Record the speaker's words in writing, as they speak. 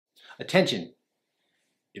Attention!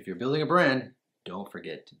 If you're building a brand, don't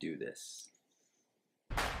forget to do this.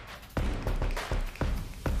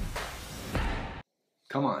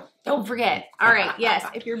 Come on. Don't forget. All right, yes,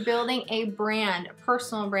 if you're building a brand, a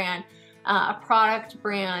personal brand, a product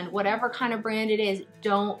brand, whatever kind of brand it is,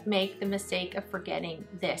 don't make the mistake of forgetting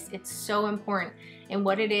this. It's so important. And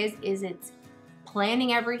what it is it's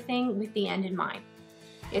planning everything with the end in mind.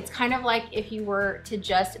 It's kind of like if you were to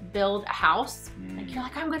just build a house, like you're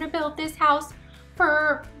like, I'm gonna build this house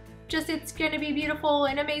for just, it's gonna be beautiful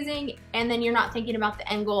and amazing, and then you're not thinking about the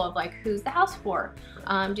end goal of like, who's the house for?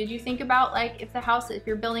 Did you think about like if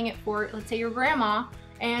you're building it for, let's say, your grandma,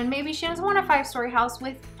 and maybe she doesn't want a 5-story house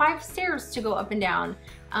with 5 stairs to go up and down,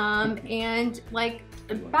 and like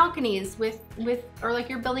balconies or like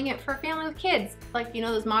you're building it for a family with kids, like, you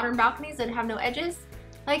know, those modern balconies that have no edges,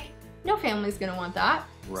 like no family's gonna want that.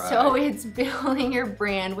 Right. So it's building your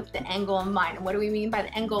brand with the end goal in mind. And what do we mean by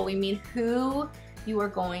the end goal? We mean who you are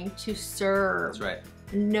going to serve. That's right.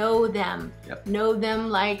 Know them. Yep. Know them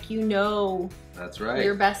like you know. That's right.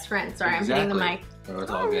 Your best friend. Sorry, exactly. I'm hitting the mic. Oh,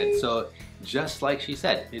 it's all good. So just like she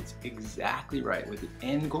said, it's exactly right, with the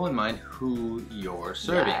end goal in mind, who you're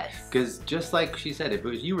serving. Because just like she said, if it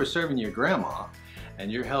was you were serving your grandma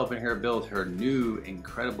and you're helping her build her new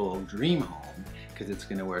incredible dream home, because it's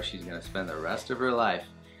gonna where she's gonna spend the rest of her life,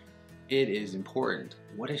 it is important.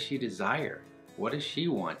 What does she desire? What is she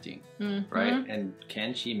wanting, right? And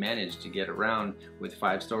can she manage to get around with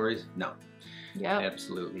 5 stories? No,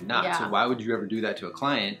 absolutely not. Yeah. So why would you ever do that to a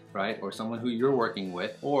client, right? Or someone who you're working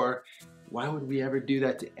with, or why would we ever do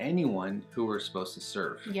that to anyone who we're supposed to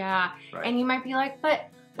serve? Yeah, right? And you might be like, but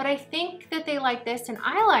I think that they like this and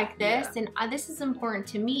I like this, and this is important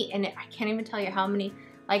to me, and I can't even tell you how many,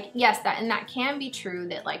 like, yes, that can be true,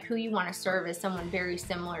 that like who you want to serve is someone very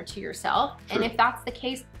similar to yourself. True. And if that's the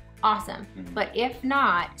case, awesome. But if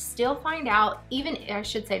not, still find out, even, I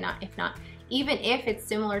should say not if not, even if it's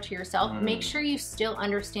similar to yourself, make sure you still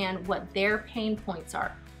understand what their pain points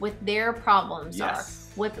are, what their problems are,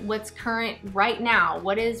 what's current right now,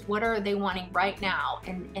 what are they wanting right now,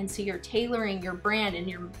 and so you're tailoring your brand and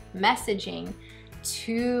your messaging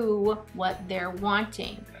to what they're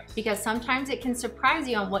wanting. Because sometimes it can surprise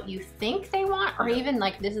you on what you think they want, or even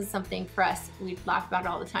like, this is something for us, we laugh about it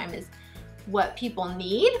all the time, is what people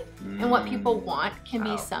need and what people want can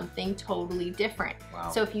be something totally different.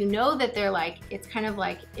 So if you know that they're like, it's kind of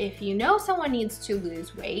like if you know someone needs to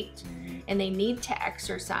lose weight and they need to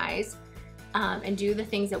exercise and do the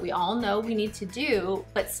things that we all know we need to do,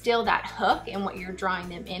 but still that hook and what you're drawing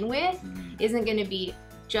them in with isn't going to be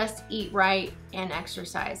just eat right and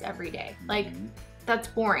exercise every day. Like, that's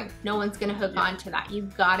boring. No one's going to hook onto that.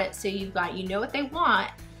 You've got it. So you know what they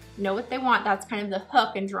want. That's kind of the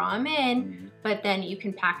hook, and draw them in, but then you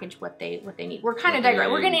can package what they need. We're kind of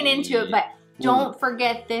digressing. We're getting into it, but don't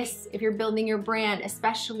forget this if you're building your brand,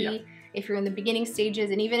 especially if you're in the beginning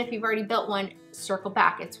stages, and even if you've already built one, circle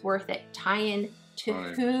back. It's worth it. Tie in to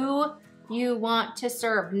who you want to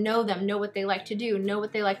serve. Know them, know what they like to do, know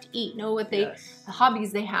what they like to eat, know what the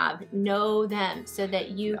hobbies they have, know them, so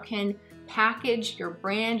that you can package your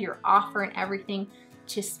brand, your offer, and everything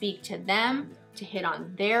to speak to them, to hit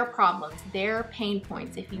on their problems, their pain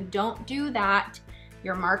points. If you don't do that,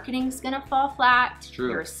 your marketing's gonna fall flat. True.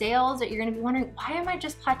 Your sales, that you're gonna be wondering, why am I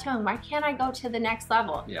just plateauing? Why can't I go to the next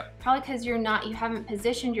level? Probably because you haven't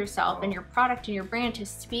positioned yourself and your product and your brand to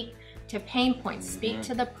speak to pain points, speak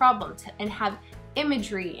to the problems, and have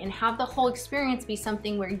imagery and have the whole experience be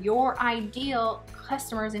something where your ideal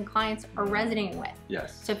customers and clients are resonating with.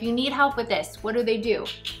 So if you need help with this, what do?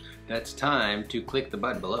 That's time to click the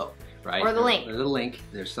button below. Right? Or the link. There's a link.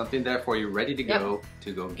 There's something there for you, ready to go,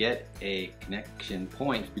 to go get a connection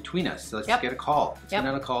point between us. So let's get a call. Let's get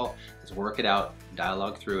on a call. Let's work it out,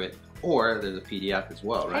 dialogue through it. Or there's a PDF as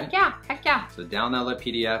well, right? Heck yeah. So download that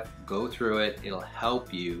PDF, go through it. It'll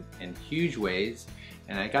help you in huge ways.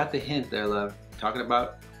 And I got the hint there, love. Talking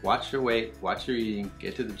about watch your weight, watch your eating,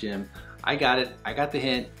 get to the gym. I got it. I got the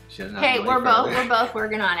hint. Hey, we're both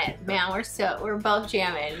working on it, man. We're both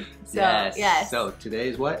jamming. So yes. So today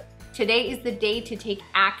is what? Today is the day to take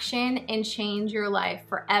action and change your life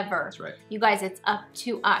forever. That's right. You guys, it's up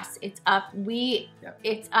to us. It's us. We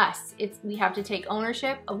have to take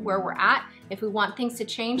ownership of where we're at. If we want things to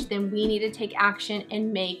change, then we need to take action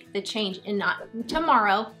and make the change, and not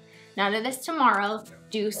tomorrow. None of this tomorrow.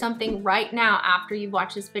 Do something right now after you've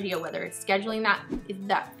watched this video, whether it's scheduling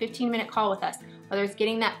that 15-minute call with us, whether it's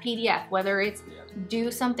getting that PDF, whether it's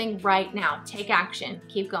do something right now. Take action.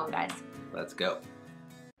 Keep going, guys. Let's go.